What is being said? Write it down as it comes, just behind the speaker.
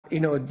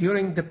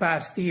during the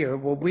past year,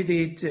 what we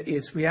did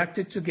is we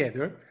acted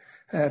together,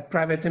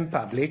 private and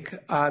public,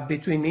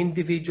 between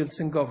individuals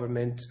and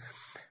government.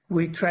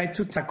 We tried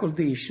to tackle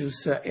the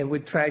issues and we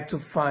tried to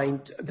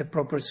find the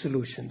proper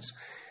solutions.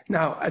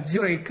 Now, at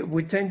Zurich,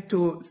 we tend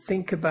to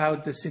think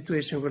about the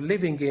situation we're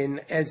living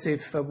in as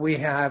if we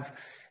have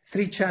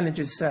three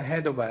challenges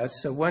ahead of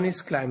us. One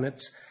is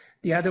climate,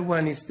 the other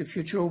one is the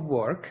future of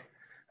work,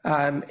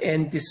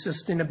 and the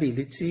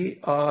sustainability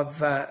of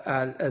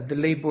the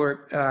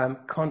labor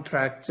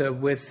contract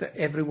with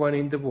everyone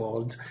in the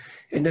world.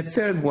 And the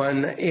third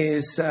one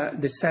is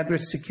the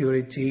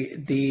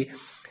cybersecurity,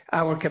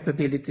 our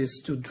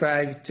capabilities to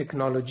drive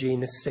technology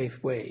in a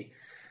safe way.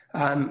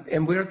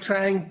 And we're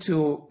trying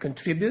to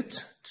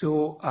contribute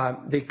to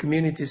the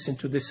communities and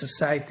to the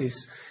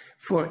societies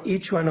for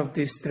each one of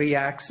these three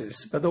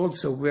axes, but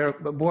also we're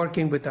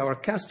working with our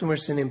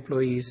customers and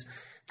employees,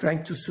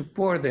 trying to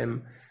support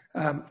them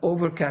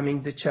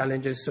overcoming the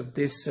challenges of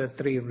these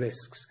three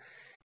risks.